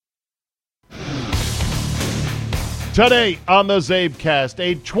Today on the Zabecast,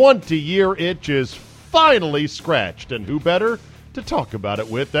 a 20-year itch is finally scratched, and who better to talk about it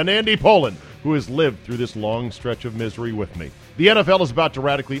with than Andy Pollin, who has lived through this long stretch of misery with me. The NFL is about to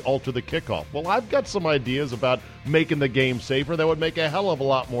radically alter the kickoff. Well, I've got some ideas about making the game safer that would make a hell of a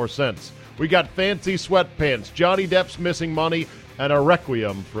lot more sense. We got fancy sweatpants, Johnny Depp's missing money, and a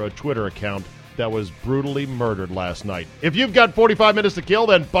requiem for a Twitter account that was brutally murdered last night. If you've got 45 minutes to kill,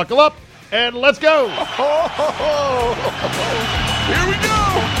 then buckle up and let's go! Here we go!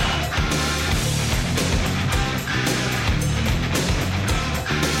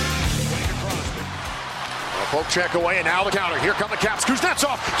 Poke check away, and now the counter. Here come the Caps.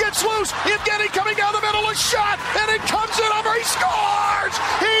 Kuznetsov gets loose. Evgeny coming down the middle. A shot, and it comes in over. He scores!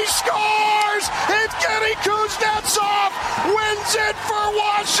 He scores! Evgeny Kuznetsov wins it for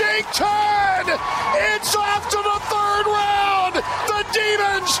Washington! It's off to the third round. The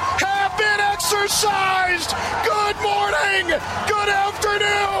Demons have been exercised. Good morning, good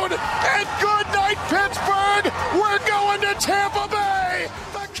afternoon, and good night, Pittsburgh. We're going to Tampa Bay.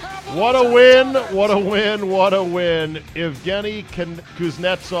 What a win, what a win, what a win. Evgeny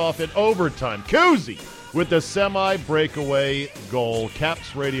Kuznetsov in overtime. Kuzi with the semi-breakaway goal.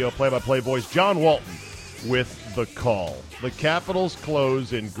 Caps radio play-by-play voice John Walton with the call. The Capitals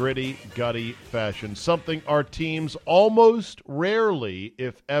close in gritty, gutty fashion, something our teams almost rarely,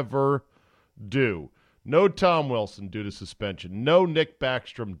 if ever, do. No Tom Wilson due to suspension. No Nick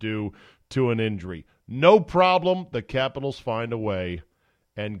Backstrom due to an injury. No problem. The Capitals find a way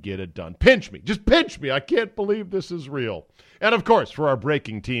and get it done. Pinch me. Just pinch me. I can't believe this is real. And, of course, for our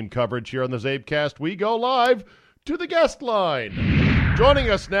breaking team coverage here on the Zabecast, we go live to the guest line. Joining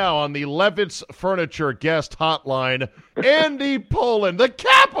us now on the Levitz Furniture guest hotline, Andy Pollin. The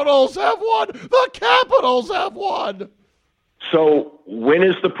Capitals have won! The Capitals have won! So, when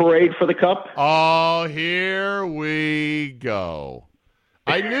is the parade for the Cup? Oh, here we go.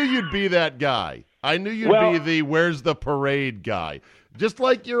 I knew you'd be that guy. I knew you'd be the where's the parade guy. Just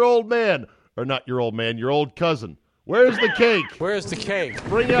like your old man, or not your old man, your old cousin. Where's the cake? Where's the cake?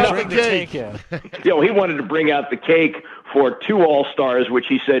 Bring out the cake. in. He wanted to bring out the cake for 2 All-Stars, which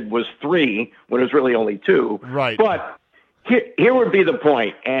he said was 3, when it was really only 2. Right. But here would be the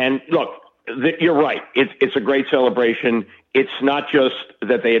point. And look, you're right. It's a great celebration. It's not just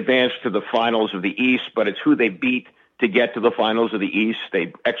that they advanced to the finals of the East, but it's who they beat to get to the finals of the East.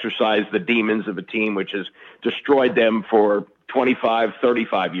 They exercised the demons of a team which has destroyed them for 25,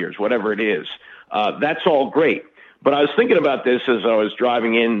 35 years, whatever it is. That's all great. But I was thinking about this as I was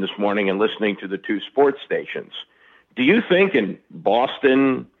driving in this morning and listening to the 2 sports stations. Do you think in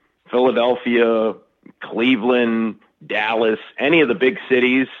Boston, Philadelphia, Cleveland, Dallas, any of the big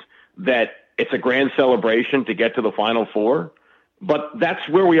cities, that it's a grand celebration to get to the Final Four? But that's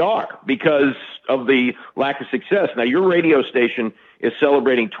where we are because of the lack of success. Now, your radio station is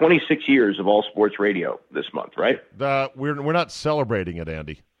celebrating 26 years of all sports radio this month, right? We're not celebrating it,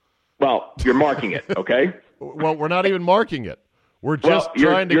 Andy. Well, you're marking it, okay? Well, we're not even marking it. We're just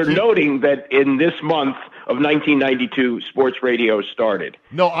trying to You're noting that in this month of 1992, sports radio started.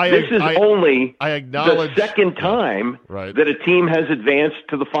 No, This is only I acknowledge the second time right. that a team has advanced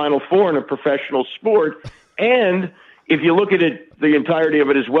to the Final Four in a professional sport. And if you look at it, the entirety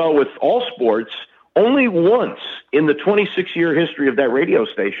of it as well with all sports, only once in the 26-year history of that radio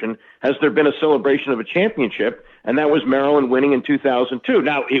station has there been a celebration of a championship, and that was Maryland winning in 2002.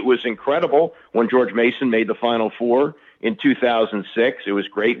 Now, it was incredible when George Mason made the Final Four in 2006. It was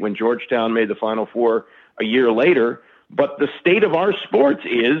great when Georgetown made the Final Four a year later. But the state of our sports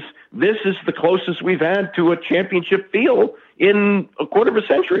is this is the closest we've had to a championship feel in a quarter of a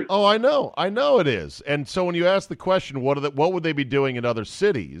century. Oh, I know it is. And so when you ask the question, what would they be doing in other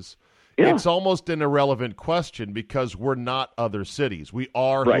cities? Yeah. It's almost an irrelevant question because we're not other cities. We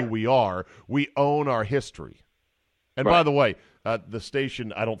are who we are. We own our history. And by the way, the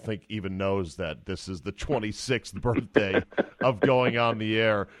station, I don't think even knows that this is the 26th birthday of going on the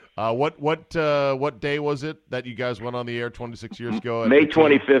air. What day was it that you guys went on the air 26 years ago? May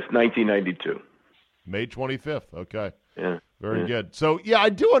 25th, 1992. May 25th. Okay. Yeah. Very good. So, yeah, I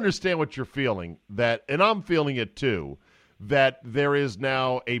do understand what you're feeling, and I'm feeling it too, that there is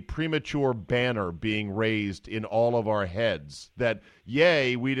now a premature banner being raised in all of our heads that,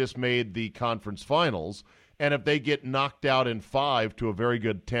 yay, we just made the conference finals, and if they get knocked out in 5 to a very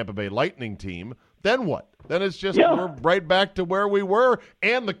good Tampa Bay Lightning team, then what? Then it's just we're right back to where we were,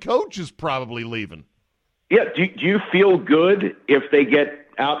 and the coach is probably leaving. Yeah, do you feel good if they get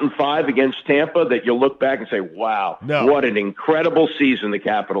out in 5 against Tampa that you'll look back and say, wow, what an incredible season the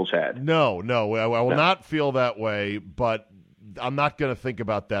Capitals had? No, I will not feel that way, but I'm not going to think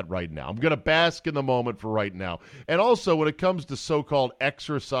about that right now. I'm going to bask in the moment for right now. And also, when it comes to so-called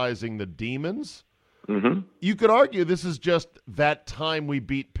exercising the demons, you could argue this is just that time we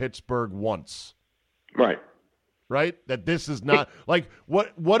beat Pittsburgh once. Right? That this is not like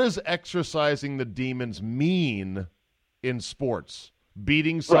what does exercising the demons mean in sports?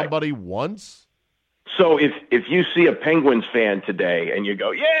 Beating somebody once? So if you see a Penguins fan today and you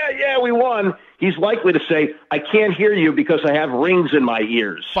go, yeah, we won, he's likely to say, I can't hear you because I have rings in my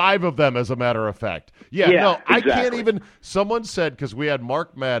ears. 5 of them, as a matter of fact. Yeah, no, exactly. I can't even. Someone said, because we had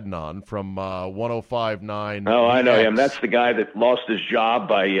Mark Madden on from 105.9. Oh, I know him. That's the guy that lost his job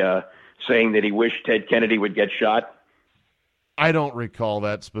by saying that he wished Ted Kennedy would get shot. I don't recall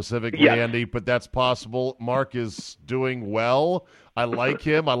that specifically, Andy, but that's possible. Mark is doing well. I like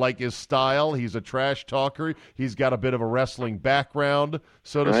him. I like his style. He's a trash talker. He's got a bit of a wrestling background,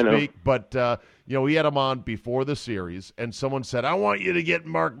 so to speak. But, we had him on before the series, and someone said, I want you to get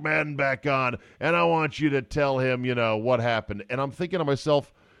Mark Madden back on, and I want you to tell him, what happened. And I'm thinking to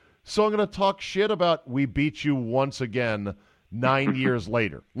myself, so I'm going to talk shit about we beat you once again 9 years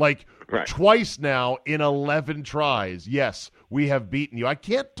later. Like, twice now in 11 tries. Yes, we have beaten you. I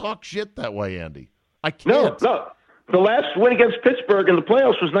can't talk shit that way, Andy. I can't. No. The last win against Pittsburgh in the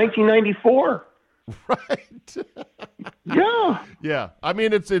playoffs was 1994. Right. Yeah. I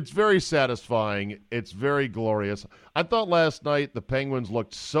mean, it's very satisfying. It's very glorious. I thought last night the Penguins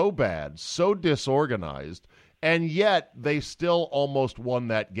looked so bad, so disorganized, and yet they still almost won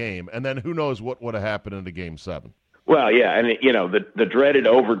that game. And then who knows what would have happened into Game 7. Well, yeah, and the dreaded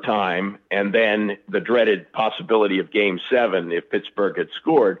overtime, and then the dreaded possibility of Game 7 if Pittsburgh had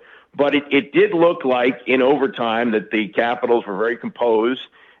scored. But it did look like in overtime that the Capitals were very composed.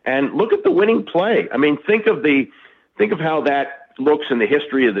 And look at the winning play. I mean, think of how that looks in the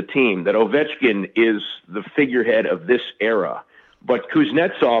history of the team. That Ovechkin is the figurehead of this era, but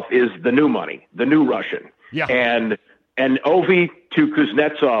Kuznetsov is the new money, the new Russian. Yeah. And Ovi to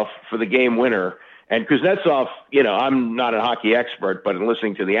Kuznetsov for the game winner. And Kuznetsov, I'm not a hockey expert, but in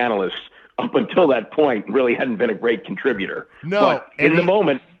listening to the analysts, up until that point, really hadn't been a great contributor. No. But in the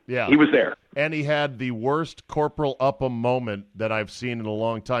moment, he was there. And he had the worst Corporal Upham moment that I've seen in a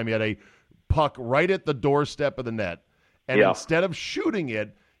long time. He had a puck right at the doorstep of the net. And instead of shooting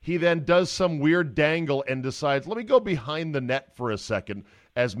it, he then does some weird dangle and decides, let me go behind the net for a second,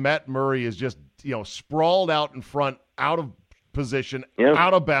 as Matt Murray is just, sprawled out in front, out of position,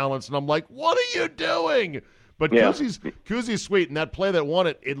 out of balance, and I'm like, what are you doing? But Kuzi's sweet, and that play that won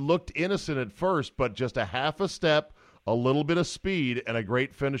it looked innocent at first, but just a half a step, a little bit of speed, and a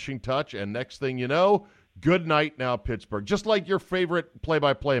great finishing touch, and next thing you know, good night now, Pittsburgh. Just like your favorite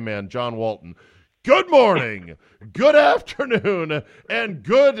play-by-play man, John Walton. Good morning, good afternoon, and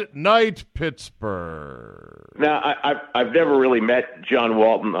good night, Pittsburgh. Now, I've never really met John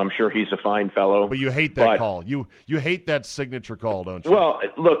Walton. I'm sure he's a fine fellow. But you hate that call. You hate that signature call, don't you? Well,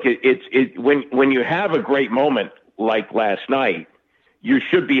 look, when you have a great moment like last night, you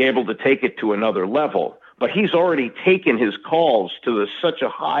should be able to take it to another level. But he's already taken his calls to such a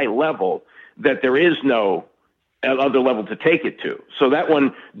high level that there is no other level to take it to. So that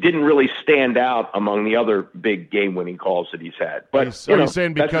one didn't really stand out among the other big game-winning calls that he's had. But he's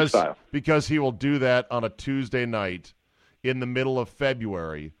saying because he will do that on a Tuesday night in the middle of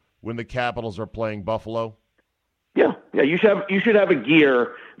February when the Capitals are playing Buffalo? Yeah. You should have a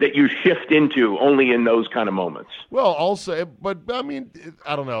gear that you shift into only in those kind of moments. Well, also, but I mean,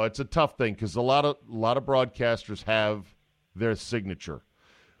 I don't know. It's a tough thing because a lot of broadcasters have their signature.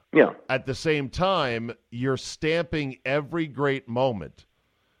 Yeah. At the same time, you're stamping every great moment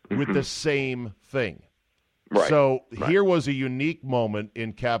with the same thing. Right. So here was a unique moment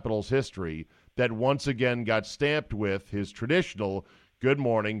in Capitals history that once again got stamped with his traditional good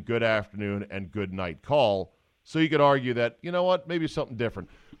morning, good afternoon, and good night call. So you could argue that, you know what, maybe something different.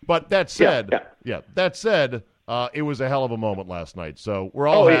 But that said, it was a hell of a moment last night. So we're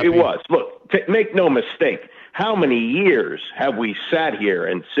all happy. It was. Look, make no mistake. How many years have we sat here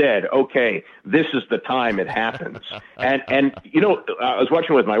and said, okay, this is the time it happens? and I was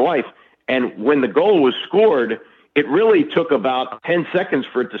watching with my wife, and when the goal was scored, it really took about 10 seconds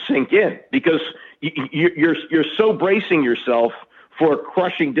for it to sink in because you're so bracing yourself for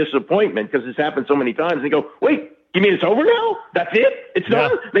crushing disappointment because it's happened so many times. And you go, wait, you mean it's over now? That's it? It's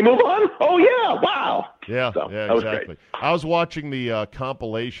done? They move on? Oh, yeah, wow. Yeah, exactly. Great. I was watching the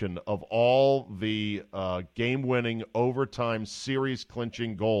compilation of all the game-winning overtime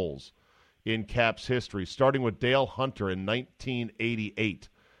series-clinching goals in Caps history, starting with Dale Hunter in 1988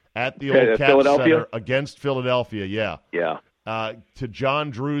 at the old Caps Center against Philadelphia, Yeah. to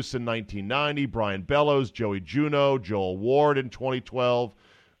John Druce in 1990, Brian Bellows, Joey Juneau, Joel Ward in 2012,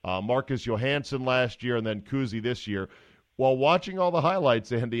 Marcus Johansson last year, and then Kuzi this year. While watching all the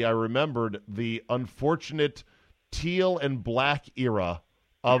highlights, Andy, I remembered the unfortunate teal and black era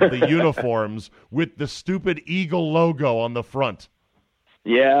of the uniforms with the stupid eagle logo on the front.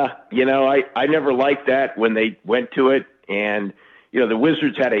 Yeah, I never liked that when they went to it. And, the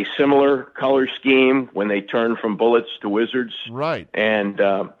Wizards had a similar color scheme when they turned from Bullets to Wizards. Right. And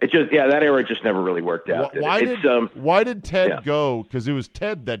that era just never really worked out. Why did Ted go? Because it was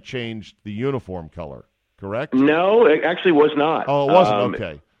Ted that changed the uniform color, correct? No, it actually was not. Oh, it wasn't?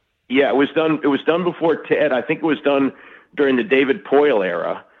 Okay. Yeah, it was done. It was done before Ted. I think it was done during the David Poyle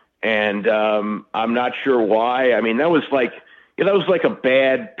era. And I'm not sure why. I mean, that was like a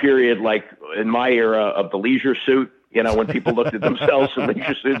bad period, like in my era of the leisure suit. When people looked at themselves in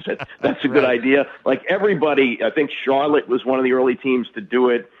leisure suits, that's a good idea. Like everybody, I think Charlotte was one of the early teams to do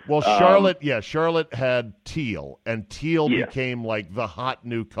it. Well, Charlotte had teal, and teal became like the hot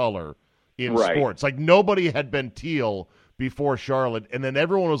new color in sports. Like nobody had been teal before Charlotte, and then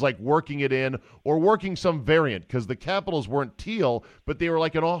everyone was like working it in or working some variant because the Capitals weren't teal, but they were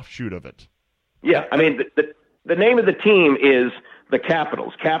like an offshoot of it. Yeah, I mean, the name of the team is the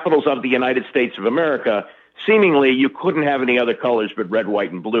Capitals of the United States of America. Seemingly, you couldn't have any other colors but red,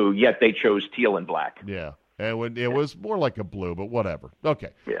 white, and blue, yet they chose teal and black. Yeah, and it was more like a blue, but whatever. Okay,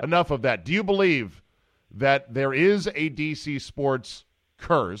 Enough of that. Do you believe that there is a DC Sports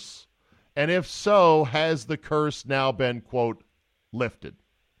curse? And if so, has the curse now been, quote, lifted?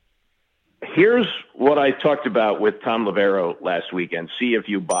 Here's what I talked about with Tom Lavero last weekend. See if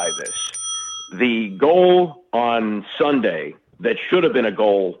you buy this. The goal on Sunday that should have been a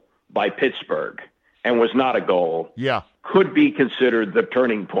goal by Pittsburgh and was not a goal, could be considered the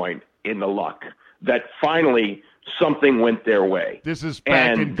turning point in the luck, that finally something went their way. This is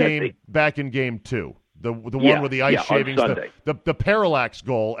back in game 2, the one with the ice shavings, the parallax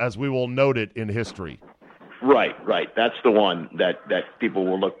goal, as we will note it in history. Right. That's the one that people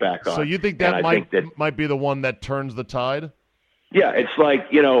will look back on. So you think that might be the one that turns the tide? Yeah, it's like,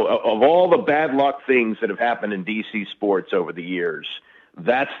 of all the bad luck things that have happened in DC sports over the years,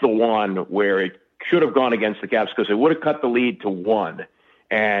 that's the one where it should have gone against the Caps because it would have cut the lead to 1.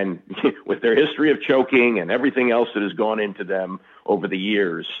 And with their history of choking and everything else that has gone into them over the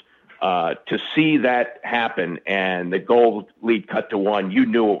years, to see that happen and the goal lead cut to 1, you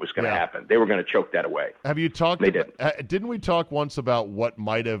knew what was going to happen. They were going to choke that away. Have you talked? Didn't we talk once about what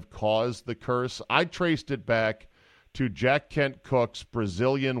might have caused the curse? I traced it back to Jack Kent Cook's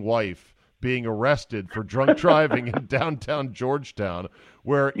Brazilian wife being arrested for drunk driving in downtown Georgetown,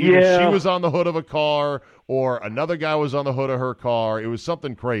 where either she was on the hood of a car or another guy was on the hood of her car. It was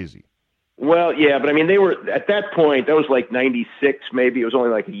something crazy. Well, yeah, but I mean, they were at that point. That was like '96, maybe. It was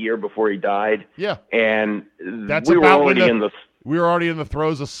only like a year before he died. Yeah, and we were already in the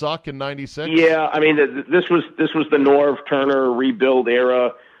throes of suck in '96. Yeah, I mean, this was the Norv Turner rebuild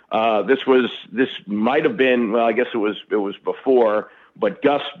era. This might have been. Well, I guess it was before. But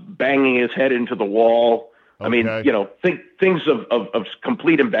Gus banging his head into the wall. Okay. I mean, things of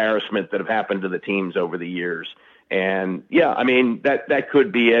complete embarrassment that have happened to the teams over the years. And I mean, that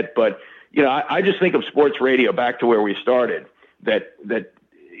could be it. But, I just think of sports radio back to where we started, that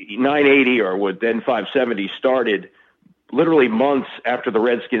 980 or then 570 started literally months after the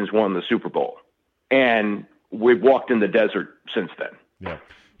Redskins won the Super Bowl. And we've walked in the desert since then. Yeah.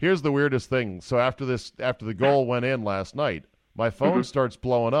 Here's the weirdest thing. So after the goal went in last night, my phone starts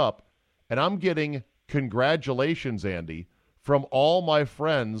blowing up, and I'm getting congratulations, Andy, from all my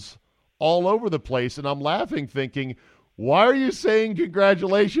friends all over the place, and I'm laughing thinking, why are you saying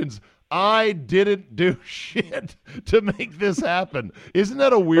congratulations? I didn't do shit to make this happen. Isn't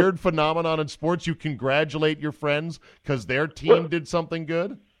that a weird phenomenon in sports? You congratulate your friends because their team did something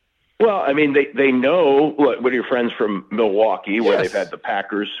good? Well, I mean, they know what are your friends from Milwaukee, where they've had the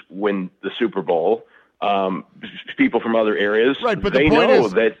Packers win the Super Bowl. People from other areas, right? But they the point know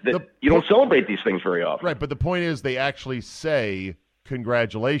is that you don't celebrate these things very often, right? But the point is, they actually say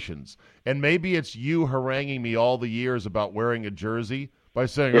congratulations, and maybe it's you haranguing me all the years about wearing a jersey by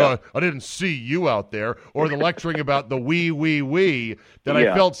saying, "Oh, I didn't see you out there," or the lecturing about the we that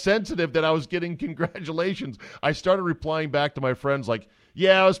I felt sensitive that I was getting congratulations. I started replying back to my friends like,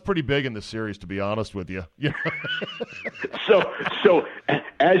 yeah, I was pretty big in the series, to be honest with you. So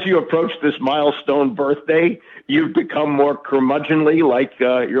as you approach this milestone birthday, you've become more curmudgeonly like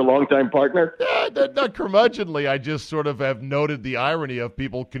your longtime partner? Not curmudgeonly. I just sort of have noted the irony of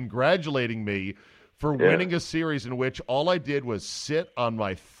people congratulating me for winning a series in which all I did was sit on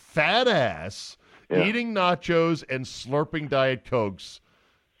my fat ass eating nachos and slurping Diet Cokes.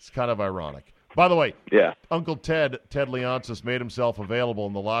 It's kind of ironic. By the way, Uncle Ted Leonsis, made himself available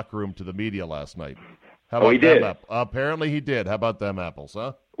in the locker room to the media last night. How about he did? Apparently he did. How about them apples,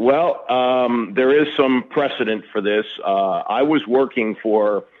 huh? Well, there is some precedent for this. I was working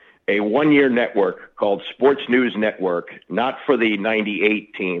for a one-year network called Sports News Network, not for the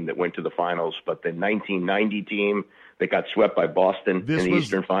 98 team that went to the finals, but the 1990 team that got swept by Boston in the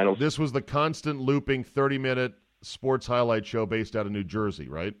Eastern Finals. This was the constant looping 30-minute sports highlight show based out of New Jersey,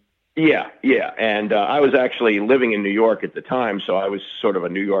 right? Yeah. And I was actually living in New York at the time, so I was sort of a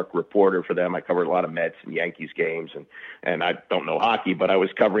New York reporter for them. I covered a lot of Mets and Yankees games, and I don't know hockey, but I was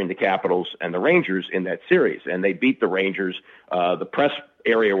covering the Capitals and the Rangers in that series, and they beat the Rangers. The press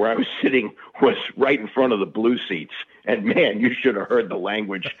area where I was sitting was right in front of the blue seats, and man, you should have heard the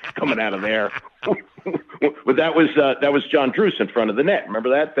language coming out of there. But that was John Druce in front of the net. Remember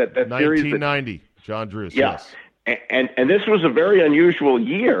that series? 1990, John Druce. Yeah. Yes. And this was a very unusual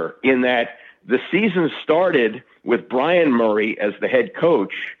year in that the season started with Brian Murray as the head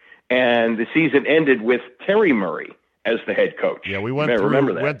coach, and the season ended with Terry Murray as the head coach. Yeah, we went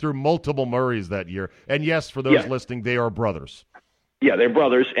through multiple Murrays that year. And yes, for those listening, they are brothers. Yeah, they're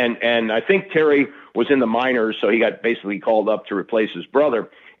brothers, and I think Terry was in the minors, so he got basically called up to replace his brother.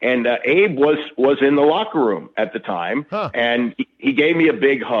 And Abe was in the locker room at the time, and he gave me a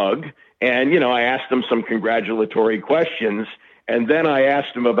big hug. And, I asked him some congratulatory questions, and then I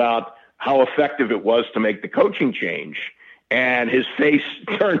asked him about how effective it was to make the coaching change. And his face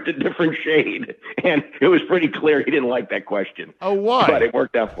turned a different shade, and it was pretty clear he didn't like that question. Oh, why? But it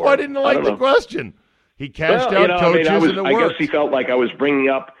worked out for him. Why didn't he like the question? He cashed out coaches, and it worked. I guess he felt like I was bringing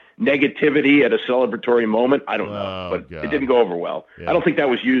up negativity at a celebratory moment. I don't know, but God. It didn't go over well. Yeah. I don't think that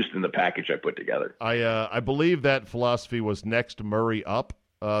was used in the package I put together. I believe that philosophy was next Murray up.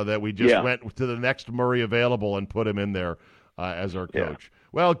 That we just went to the next Murray available and put him in there as our coach. Yeah.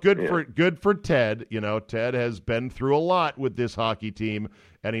 Well, good for Ted. Ted has been through a lot with this hockey team,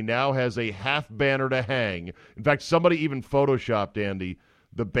 and he now has a half banner to hang. In fact, somebody even photoshopped, Andy,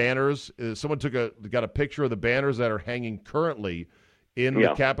 the banners. Someone got a picture of the banners that are hanging currently in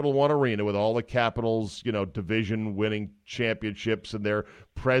the Capital One Arena with all the Capitals, division-winning championships and their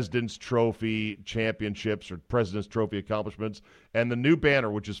President's Trophy championships or President's Trophy accomplishments. And the new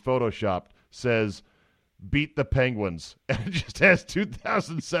banner, which is photoshopped, says, "Beat the Penguins." And it just has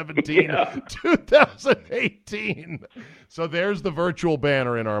 2017, 2018. So there's the virtual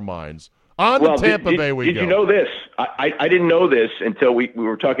banner in our minds. On to Tampa Bay we go. Did you know this? I didn't know this until we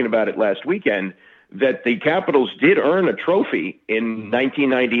were talking about it last weekend, that the Capitals did earn a trophy in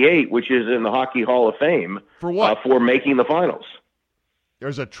 1998, which is in the Hockey Hall of Fame. For what? For making the finals.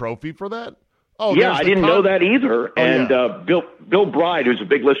 There's a trophy for that? Oh, yeah, I didn't know that either. Bill Bride, who's a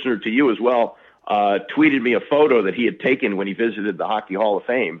big listener to you as well, tweeted me a photo that he had taken when he visited the Hockey Hall of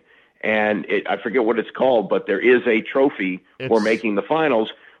Fame. And I forget what it's called, but there is a trophy for making the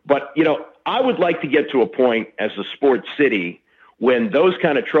finals. But, I would like to get to a point as a sports city when those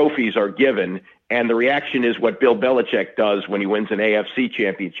kind of trophies are given, and the reaction is what Bill Belichick does when he wins an AFC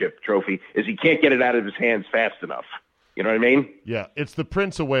championship trophy, is he can't get it out of his hands fast enough. You know what I mean? Yeah, it's the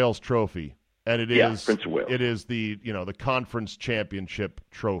Prince of Wales trophy, and it is Prince of Wales. It is the the conference championship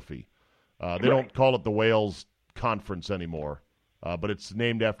trophy. They don't call it the Wales Conference anymore, but it's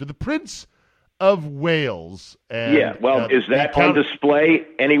named after the Prince of Wales. And, is that on display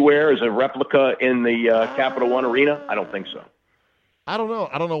anywhere as a replica in the Capital One Arena? I don't think so. I don't know.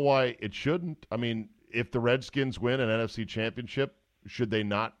 I don't know why it shouldn't. I mean, if the Redskins win an NFC championship, should they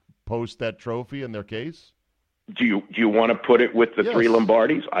not post that trophy in their case? Do you want to put it with the three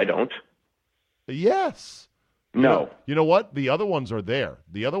Lombardis? I don't. Yes. No. You know what? The other ones are there.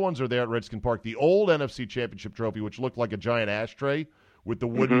 The other ones are there at Redskin Park. The old NFC championship trophy, which looked like a giant ashtray with the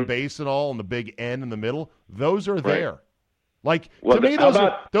wooden base and all and the big N in the middle, those are there. Like, to me,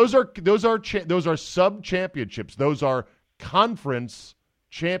 those are sub-championships. Those are conference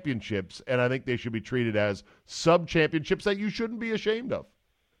championships, and I think they should be treated as sub-championships that you shouldn't be ashamed of.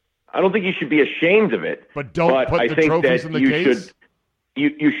 I don't think you should be ashamed of it. But don't put the trophies in the case?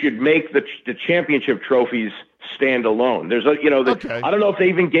 You should make the championship trophies stand alone. There's I don't know if they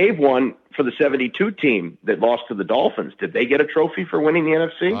even gave one for the 72 team that lost to the Dolphins. Did they get a trophy for winning the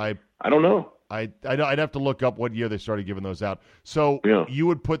NFC? I don't know. I'd have to look up what year they started giving those out. So you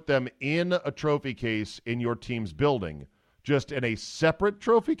would put them in a trophy case in your team's building, just in a separate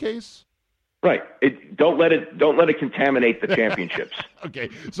trophy case? Right. Don't let it contaminate the championships. Okay.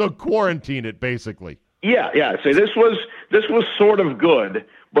 So quarantine it, basically. Yeah. So this was sort of good,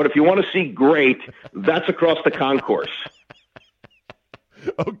 but if you want to see great, that's across the concourse.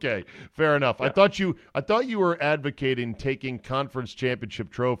 Okay, fair enough. Yeah. I thought you were advocating taking conference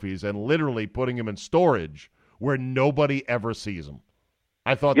championship trophies and literally putting them in storage where nobody ever sees them.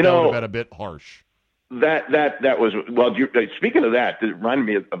 I thought that would have been a bit harsh. That was, well, speaking of that, it reminded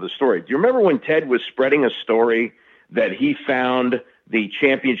me of the story. Do you remember when Ted was spreading a story that he found the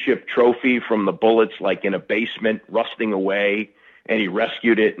championship trophy from the Bullets like in a basement rusting away, and he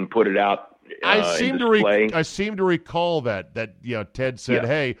rescued it and put it out I seem to recall that Ted said,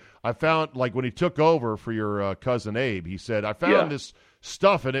 "Hey, I found, like when he took over for your cousin Abe, he said, I found this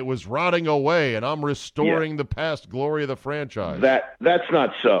stuff and it was rotting away, and I'm restoring the past glory of the franchise." That's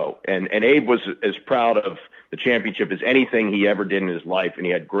not so. And Abe was as proud of the championship as anything he ever did in his life, and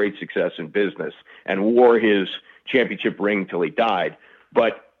he had great success in business and wore his championship ring till he died.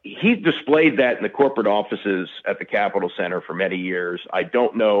 But he displayed that in the corporate offices at the Capitol Center for many years. I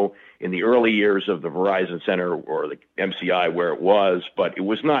don't know in the early years of the Verizon Center or the MCI where it was, but it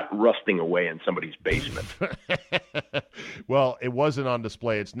was not rusting away in somebody's basement. Well, it wasn't on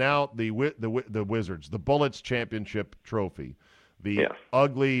display. It's now the Wizards, the Bullets championship trophy, the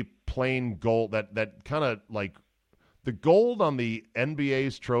ugly plain gold that kind of like the gold on the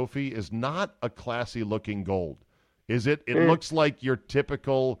NBA's trophy is not a classy looking gold. Is it? It looks like your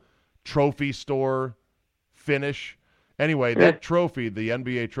typical trophy store finish. Anyway, that trophy, the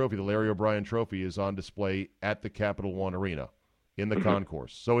NBA trophy, the Larry O'Brien trophy, is on display at the Capital One Arena in the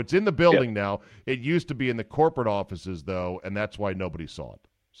concourse. So it's in the building now. It used to be in the corporate offices, though, and that's why nobody saw it.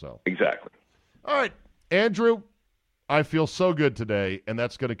 So exactly. All right, Andrew, I feel so good today, and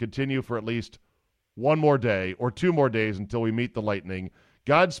that's going to continue for at least one more day or 2 more days until we meet the Lightning.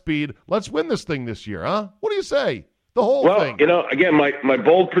 Godspeed. Let's win this thing this year, huh? What do you say? The whole thing. Well, again, my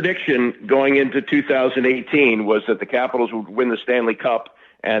bold prediction going into 2018 was that the Capitals would win the Stanley Cup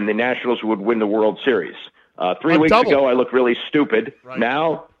and the Nationals would win the World Series. 3 weeks ago, I looked really stupid. Right.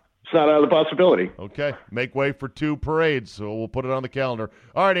 Now, it's not out of the possibility. Okay. Make way for 2 parades, so we'll put it on the calendar.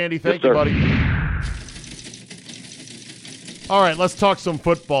 All right, Andy, thank you, buddy. All right, let's talk some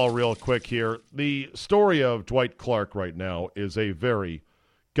football real quick here. The story of Dwight Clark right now is a very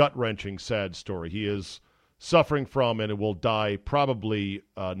gut-wrenching, sad story. He is suffering from, and it will die probably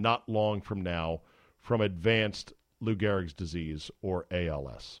not long from now, from advanced Lou Gehrig's disease, or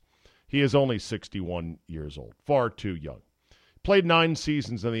ALS. He is only 61 years old, far too young. Played 9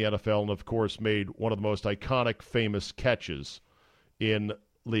 seasons in the NFL and, of course, made one of the most iconic, famous catches in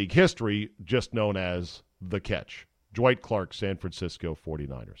league history, just known as the catch. Dwight Clark, San Francisco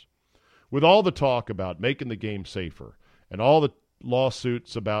 49ers. With all the talk about making the game safer and all the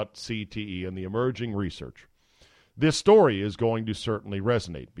lawsuits about CTE and the emerging research, this story is going to certainly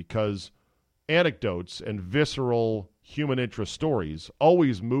resonate because anecdotes and visceral human interest stories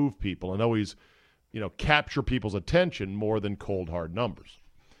always move people and always, capture people's attention more than cold, hard numbers.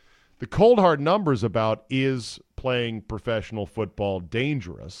 The cold, hard numbers about is playing professional football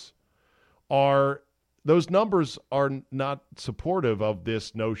dangerous those numbers are not supportive of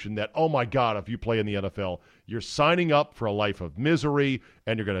this notion that, oh my God, if you play in the NFL, you're signing up for a life of misery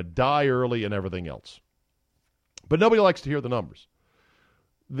and you're going to die early and everything else. But nobody likes to hear the numbers.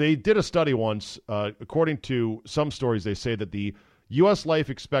 They did a study once. According to some stories, they say that the U.S.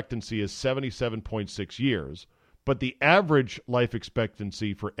 life expectancy is 77.6 years, but the average life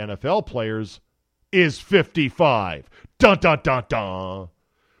expectancy for NFL players is 55. Dun, dun, dun, dun.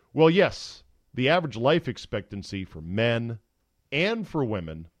 Well, yes, the average life expectancy for men and for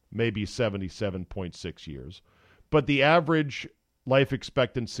women may be 77.6 years, but the average life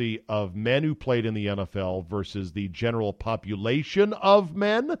expectancy of men who played in the NFL versus the general population of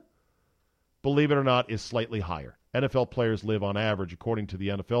men, believe it or not, is slightly higher. NFL players live on average, according to the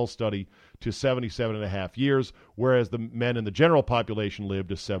NFL study, to 77.5 years, whereas the men in the general population live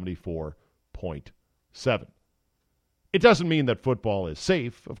to 74.7. It doesn't mean that football is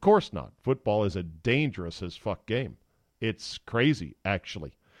safe. Of course not. Football is a dangerous as fuck game. It's crazy,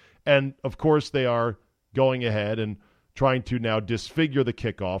 actually. And, of course, they are going ahead and trying to now disfigure the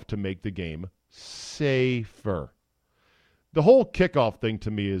kickoff to make the game safer. The whole kickoff thing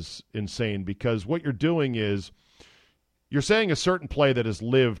to me is insane because what you're doing is you're saying a certain play that has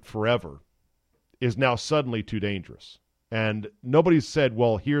lived forever is now suddenly too dangerous. And nobody's said,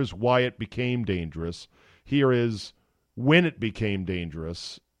 well, here's why it became dangerous. Here is when it became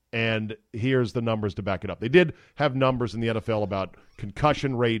dangerous, and here's the numbers to back it up. They did have numbers in the NFL about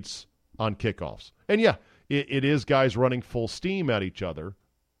concussion rates on kickoffs. And yeah, it is guys running full steam at each other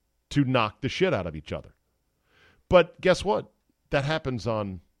to knock the shit out of each other. But guess what? That happens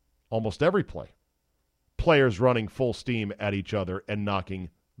on almost every play. Players running full steam at each other and knocking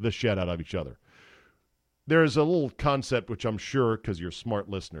the shit out of each other. there's a little concept, which I'm sure, because you're smart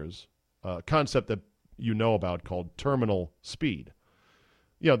listeners, concept that you know about called terminal speed.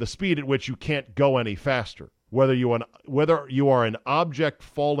 The speed at which you can't go any faster. Whether you are an object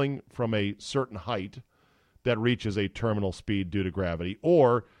falling from a certain height that reaches a terminal speed due to gravity,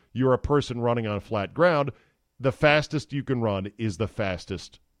 or you're a person running on flat ground, the fastest you can run is the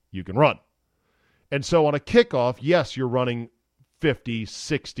fastest you can run. And so on a kickoff, yes, you're running 50,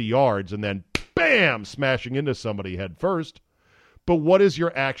 60 yards and then, bam, smashing into somebody head first. But what is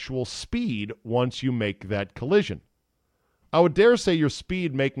your actual speed once you make that collision? I would dare say your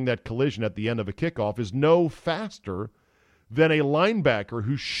speed making that collision at the end of a kickoff is no faster than a linebacker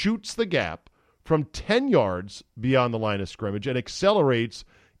who shoots the gap from 10 yards beyond the line of scrimmage and accelerates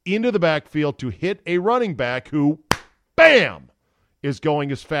into the backfield to hit a running back who, bam, is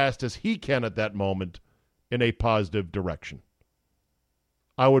going as fast as he can at that moment in a positive direction.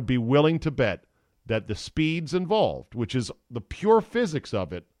 I would be willing to bet that the speeds involved, which is the pure physics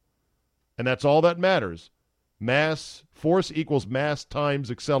of it, and that's all that matters, force equals mass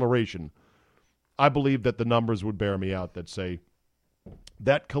times acceleration, I believe that the numbers would bear me out that say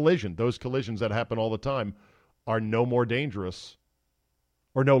that those collisions that happen all the time, are no more dangerous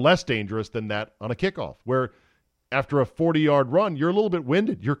or no less dangerous than that on a kickoff, where after a 40-yard run, you're a little bit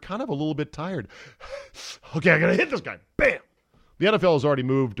winded. You're kind of a little bit tired. Okay, I got to hit this guy. Bam! The NFL has already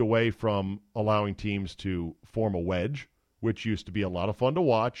moved away from allowing teams to form a wedge, which used to be a lot of fun to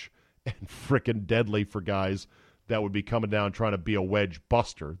watch and frickin' deadly for guys that would be coming down trying to be a wedge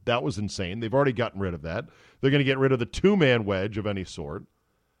buster. That was insane. They've already gotten rid of that. They're going to get rid of the two-man wedge of any sort.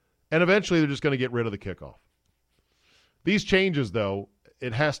 And eventually they're just going to get rid of the kickoff. These changes, though,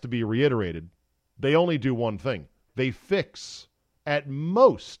 it has to be reiterated, they only do one thing. They fix, at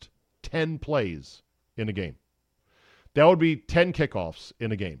most, 10 plays in a game. That would be 10 kickoffs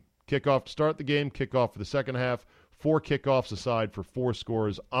in a game. Kickoff to start the game, kickoff for the second half, 4 kickoffs aside for 4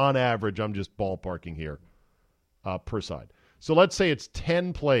 scores. On average, I'm just ballparking here, per side. So let's say it's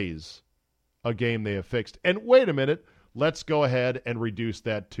 10 plays a game they have fixed. And wait a minute, let's go ahead and reduce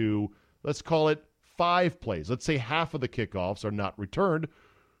that to, let's call it 5 plays. Let's say half of the kickoffs are not returned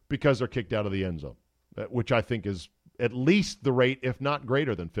because they're kicked out of the end zone, which I think is at least the rate, if not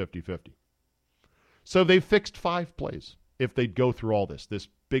greater than 50-50. So they've fixed 5 plays if they go through all this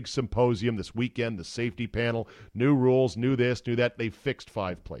big symposium, this weekend, the safety panel, new rules, new this, new that. They've fixed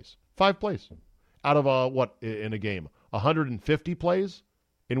 5 plays. 5 plays out of, what, in a game? 150 plays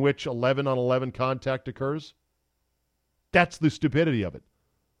in which 11-on-11 contact occurs? That's the stupidity of it.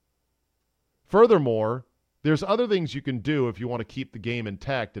 Furthermore, there's other things you can do if you want to keep the game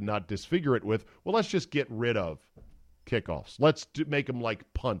intact and not disfigure it with, well, let's just get rid of kickoffs. Let's make them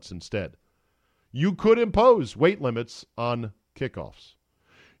like punts instead. You could impose weight limits on kickoffs.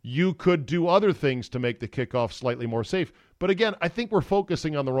 You could do other things to make the kickoff slightly more safe. But again, I think we're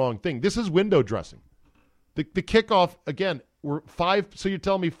focusing on the wrong thing. This is window dressing. The kickoff, again, so you're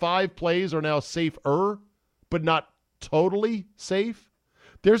telling me 5 plays are now safer, but not totally safe?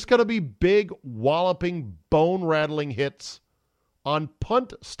 There's going to be big, walloping, bone-rattling hits on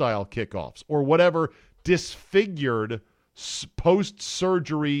punt-style kickoffs or whatever disfigured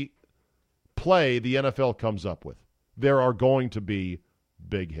post-surgery play the NFL comes up with. There are going to be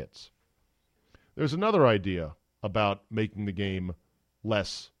big hits. There's another idea about making the game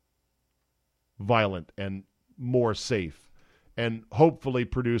less violent and more safe and hopefully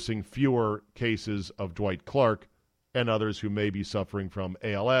producing fewer cases of Dwight Clark and others who may be suffering from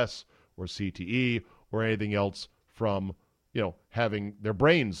ALS or CTE or anything else from, having their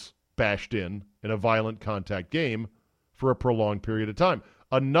brains bashed in a violent contact game for a prolonged period of time.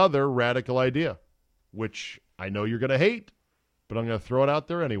 Another radical idea, which I know you're going to hate, but I'm going to throw it out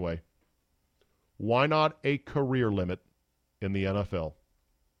there anyway. Why not a career limit in the NFL?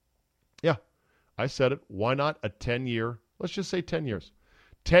 Yeah, I said it. Why not a 10-year, let's just say 10 years,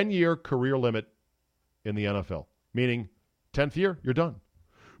 10-year career limit in the NFL? Meaning, 10th year, you're done.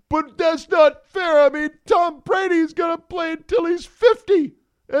 But that's not fair. I mean, Tom Brady's going to play until he's 50,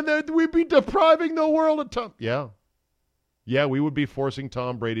 and then we'd be depriving the world of Tom. Yeah, we would be forcing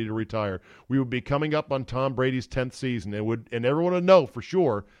Tom Brady to retire. We would be coming up on Tom Brady's 10th season, and everyone would know for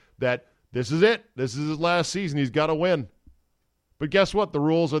sure that this is it. This is his last season. He's got to win. But guess what? The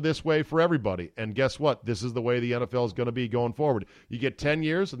rules are this way for everybody. And guess what? This is the way the NFL is going to be going forward. You get 10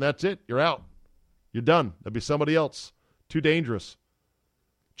 years, and that's it. You're out. You're done. There'll be somebody else. Too dangerous.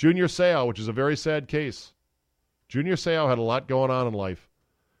 Junior Seau, which is a very sad case. Junior Seau had a lot going on in life.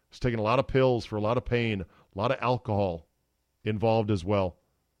 He was taking a lot of pills for a lot of pain, a lot of alcohol involved as well.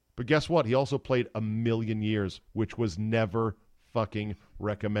 But guess what? He also played 1,000,000 years, which was never fucking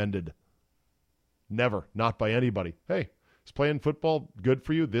recommended. Never. Not by anybody. Hey, is playing football good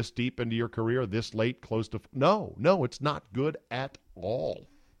for you this deep into your career, this late, close to... No, it's not good at all.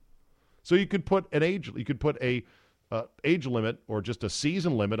 So you could put an age limit or just a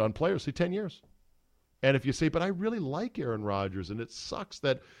season limit on players, say 10 years. And if you say, but I really like Aaron Rodgers, and it sucks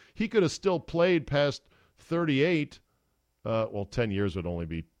that he could have still played past 38, 10 years would only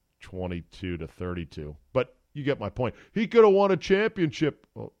be 22 to 32. But you get my point. He could have won a championship.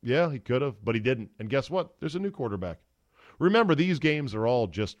 Well, yeah, he could have, but he didn't. And guess what? There's a new quarterback. Remember, these games are all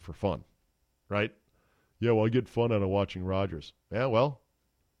just for fun, right? Yeah, well, I get fun out of watching Rodgers. Yeah, well,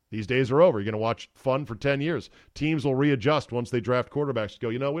 these days are over. You're going to watch fun for 10 years. Teams will readjust once they draft quarterbacks to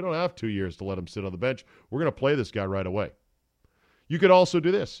go, we don't have 2 years to let him sit on the bench. We're going to play this guy right away. You could also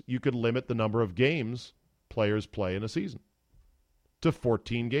do this. You could limit the number of games players play in a season to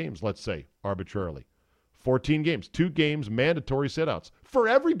 14 games, let's say, arbitrarily. 14 games. 2 games, mandatory sit-outs for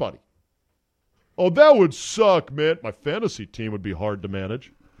everybody. Oh, that would suck, man. My fantasy team would be hard to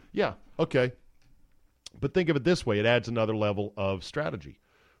manage. Yeah, okay. But think of it this way. It adds another level of strategy.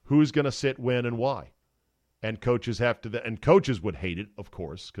 Who's going to sit, when, and why? And coaches coaches would hate it, of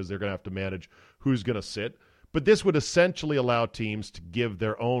course, because they're going to have to manage who's going to sit. But this would essentially allow teams to give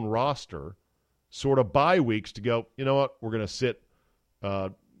their own roster sort of bye weeks to go, you know what, we're going to sit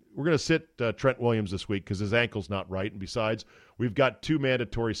Trent Williams this week because his ankle's not right. And besides, we've got 2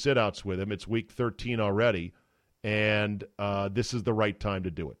 mandatory sit-outs with him. It's week 13 already, and this is the right time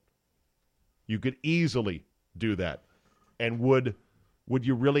to do it. You could easily do that. And would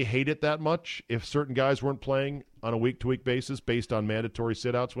you really hate it that much if certain guys weren't playing on a week-to-week basis based on mandatory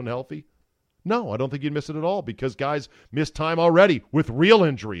sit-outs when healthy? No, I don't think you'd miss it at all because guys miss time already with real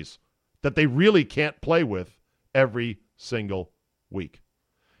injuries that they really can't play with every single week.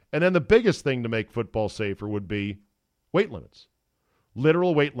 And then the biggest thing to make football safer would be weight limits.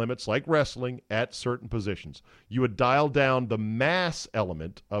 Literal weight limits like wrestling at certain positions. You would dial down the mass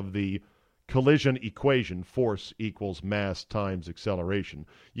element of the collision equation, force equals mass times acceleration.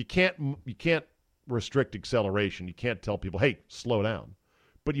 You can't restrict acceleration. You can't tell people, hey, slow down.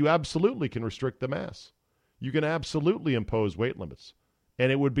 But you absolutely can restrict the mass. You can absolutely impose weight limits.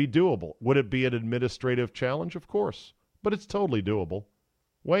 And it would be doable. Would it be an administrative challenge? Of course. But it's totally doable.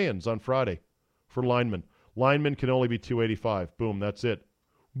 Weigh-ins on Friday for linemen. Linemen can only be 285. Boom, that's it.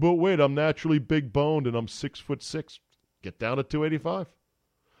 But wait, I'm naturally big-boned and I'm 6'6". Get down to 285.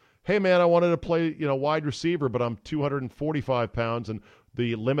 Hey, man, I wanted to play, wide receiver, but I'm 245 pounds, and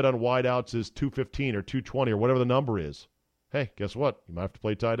the limit on wideouts is 215 or 220 or whatever the number is. Hey, guess what? You might have to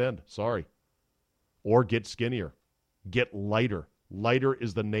play tight end. Sorry. Or get skinnier. Get lighter. Lighter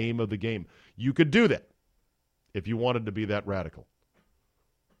is the name of the game. You could do that if you wanted to be that radical.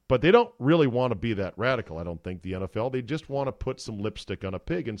 But they don't really want to be that radical, I don't think, the NFL. They just want to put some lipstick on a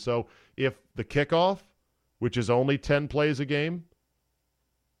pig. And so if the kickoff, which is only 10 plays a game,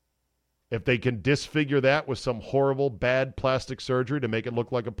 if they can disfigure that with some horrible, bad plastic surgery to make it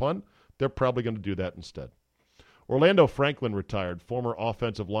look like a punt, they're probably going to do that instead. Orlando Franklin retired, former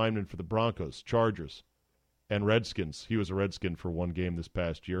offensive lineman for the Broncos, Chargers, and Redskins. He was a Redskin for 1 game this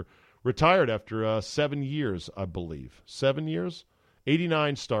past year. Retired after 7 years, I believe. 7 years?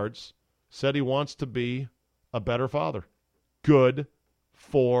 89 starts. Said he wants to be a better father. Good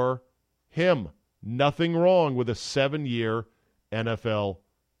for him. Nothing wrong with a 7-year NFL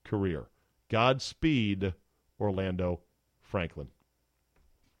career. Godspeed, Orlando Franklin.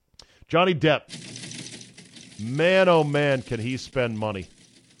 Johnny Depp. Man, oh man, can he spend money.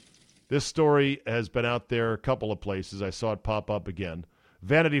 This story has been out there a couple of places. I saw it pop up again.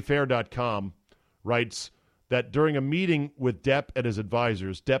 VanityFair.com writes that during a meeting with Depp and his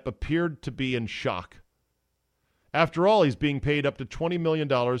advisors, Depp appeared to be in shock. After all, he's being paid up to $20 million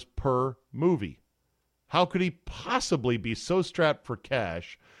per movie. How could he possibly be so strapped for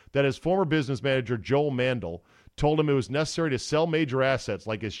cash that his former business manager, Joel Mandel, told him it was necessary to sell major assets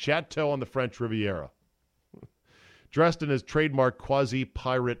like his chateau on the French Riviera? Dressed in his trademark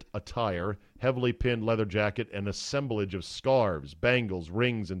quasi-pirate attire, heavily pinned leather jacket, and assemblage of scarves, bangles,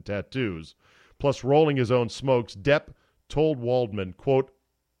 rings, and tattoos, plus rolling his own smokes, Depp told Waldman, quote,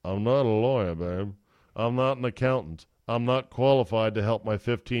 "I'm not a lawyer, babe. I'm not an accountant. I'm not qualified to help my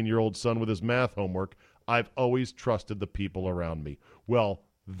 15-year-old son with his math homework. I've always trusted the people around me." Well,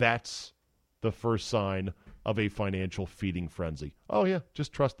 that's the first sign of a financial feeding frenzy. Oh, yeah,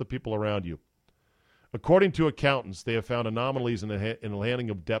 just trust the people around you. According to accountants, they have found anomalies in the handling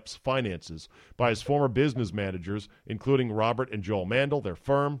of Depp's finances by his former business managers, including Robert and Joel Mandel, their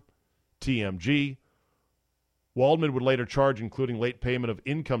firm, TMG, Waldman would later charge including late payment of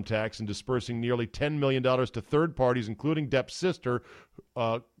income tax and dispersing nearly $10 million to third parties, including Depp's sister,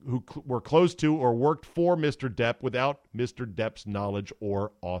 who were close to or worked for Mr. Depp without Mr. Depp's knowledge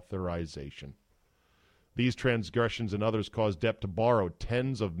or authorization. These transgressions and others caused Depp to borrow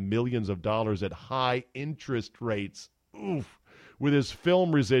tens of millions of dollars at high interest rates, with his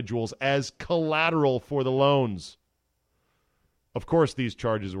film residuals as collateral for the loans. Of course, these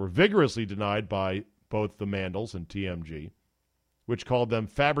charges were vigorously denied by both the Mandels and TMG, which called them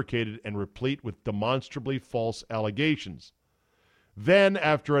fabricated and replete with demonstrably false allegations. Then,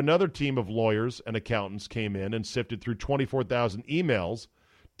 after another team of lawyers and accountants came in and sifted through 24,000 emails,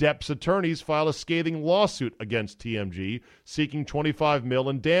 Depp's attorneys filed a scathing lawsuit against TMG, seeking $25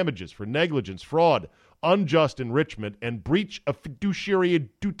 million in damages for negligence, fraud, unjust enrichment, and breach of fiduciary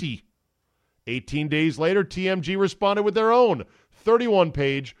duty. 18 days later, TMG responded with their own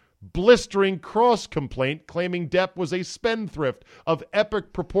 31-page blistering cross-complaint claiming Depp was a spendthrift of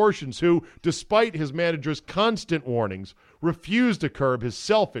epic proportions who, despite his manager's constant warnings, refused to curb his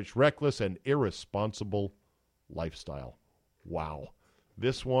selfish, reckless, and irresponsible lifestyle. Wow.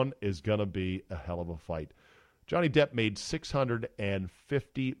 This one is going to be a hell of a fight. Johnny Depp made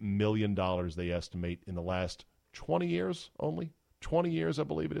 $650 million, they estimate, in the last 20 years only. 20 years, I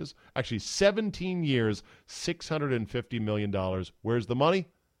believe it is. Actually, 17 years, $650 million. Where's the money?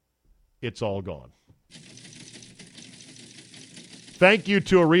 It's all gone. Thank you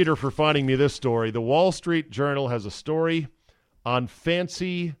to a reader for finding me this story. The Wall Street Journal has a story on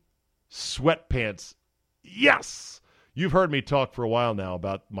fancy sweatpants. Yes! You've heard me talk for a while now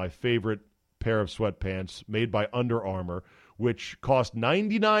about my favorite pair of sweatpants made by Under Armour, which cost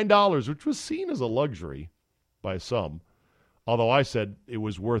 $99, which was seen as a luxury by some, although I said it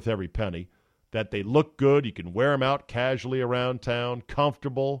was worth every penny, that they look good, you can wear them out casually around town,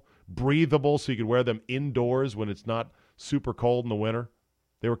 comfortable, breathable, so you can wear them indoors when it's not super cold in the winter.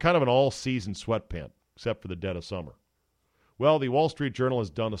 They were kind of an all-season sweatpant, except for the dead of summer. Well, the Wall Street Journal has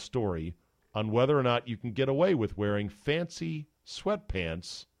done a story on whether or not you can get away with wearing fancy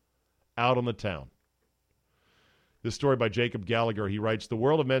sweatpants out on the town. This story by Jacob Gallagher, he writes, "The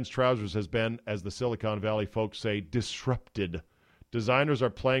world of men's trousers has been, as the Silicon Valley folks say, disrupted. Designers are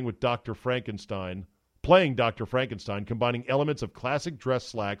playing Dr. Frankenstein, combining elements of classic dress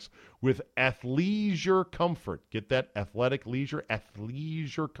slacks with athleisure comfort." Get that? Athletic leisure?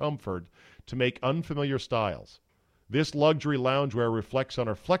 Athleisure comfort to make unfamiliar styles. This luxury loungewear reflects on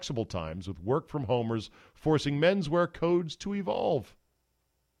our flexible times with work-from-homers forcing menswear codes to evolve.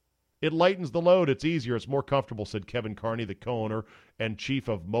 "It lightens the load. It's easier. It's more comfortable," said Kevin Carney, the co-owner and chief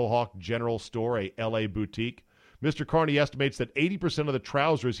of Mohawk General Store, a L.A. boutique. Mr. Carney estimates that 80% of the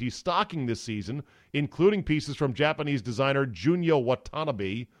trousers he's stocking this season, including pieces from Japanese designer Junyo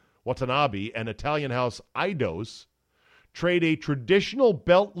Watanabe and Italian house Eidos, trade a traditional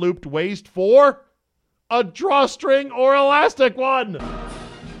belt-looped waist for a drawstring or elastic one.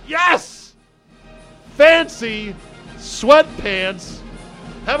 Yes! Fancy sweatpants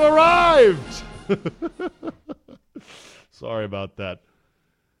have arrived! Sorry about that.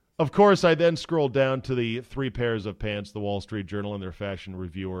 Of course, I then scrolled down to the 3 pairs of pants the Wall Street Journal and their fashion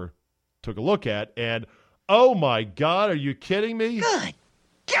reviewer took a look at, and oh my God, are you kidding me? Good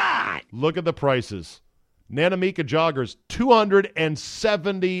God! Look at the prices. Nanamika joggers,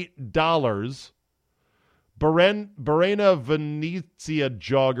 $270. Barena Venezia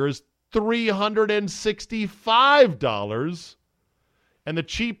joggers, $365. And the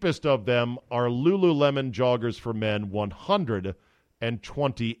cheapest of them are Lululemon joggers for men,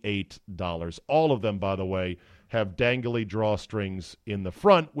 $128. All of them, by the way, have dangly drawstrings in the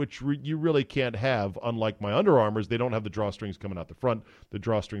front, which you really can't have. Unlike my Under Armours, they don't have the drawstrings coming out the front. The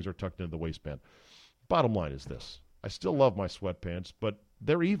drawstrings are tucked into the waistband. Bottom line is this. I still love my sweatpants, but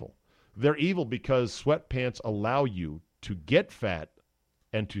they're evil. They're evil because sweatpants allow you to get fat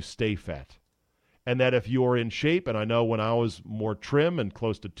and to stay fat. And that if you're in shape, and I know when I was more trim and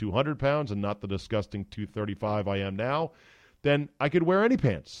close to 200 pounds and not the disgusting 235 I am now, then I could wear any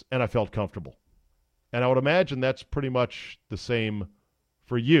pants and I felt comfortable. And I would imagine that's pretty much the same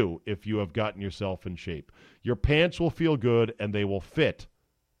for you if you have gotten yourself in shape. Your pants will feel good and they will fit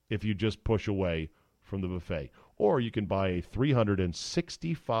if you just push away from the buffet. Or you can buy a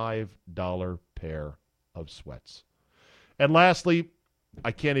 $365 pair of sweats. And lastly,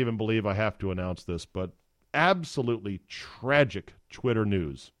 I can't even believe I have to announce this, but absolutely tragic Twitter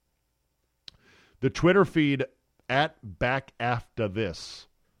news. The Twitter feed at Back After This,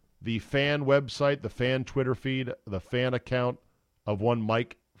 the fan website, the fan Twitter feed, the fan account of one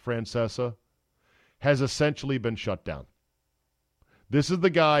Mike Francesa, has essentially been shut down. This is the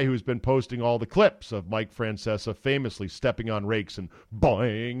guy who's been posting all the clips of Mike Francesa famously stepping on rakes and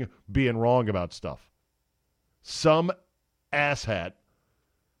boing, being wrong about stuff. Some asshat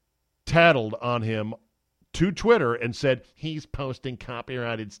tattled on him to Twitter and said he's posting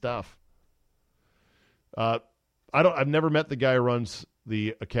copyrighted stuff. I've never met the guy who runs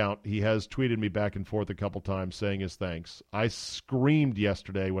the account. He has tweeted me back and forth a couple times saying his thanks. I screamed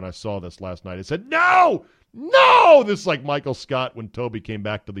yesterday when I saw this last night. I said, no! This is like Michael Scott when Toby came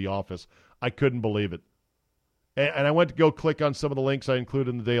back to the office. I couldn't believe it. And I went to go click on some of the links I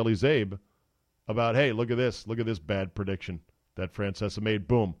included in the Daily Zabe about, hey, look at this bad prediction that Francesa made.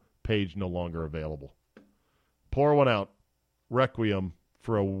 Boom, page no longer available. Pour one out. Requiem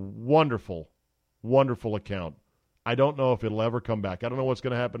for a wonderful, wonderful account. I don't know if it'll ever come back. I don't know what's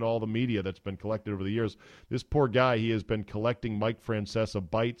going to happen to all the media that's been collected over the years. This poor guy, he has been collecting Mike Francesa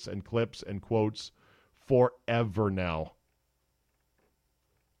bites and clips and quotes forever now.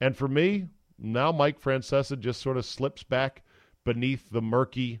 And for me, now Mike Francesa just sort of slips back beneath the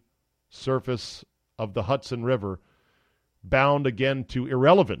murky surface of the Hudson River, bound again to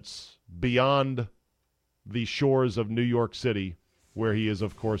irrelevance beyond the shores of New York City, where he is,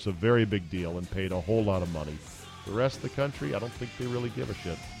 of course, a very big deal and paid a whole lot of money. The rest of the country, I don't think they really give a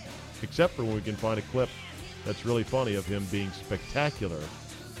shit. Except for when we can find a clip that's really funny of him being spectacularly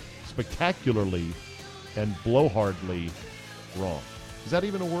and blowhardly wrong. Is that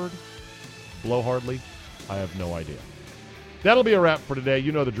even a word? Blowhardly? I have no idea. That'll be a wrap for today.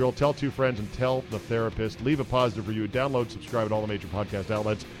 You know the drill. Tell 2 friends and tell the therapist. Leave a positive review. Download, subscribe at all the major podcast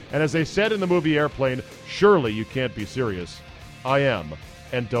outlets. And as they said in the movie Airplane, surely you can't be serious. I am.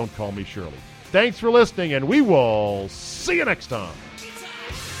 And don't call me Shirley. Thanks for listening, and we will see you next time.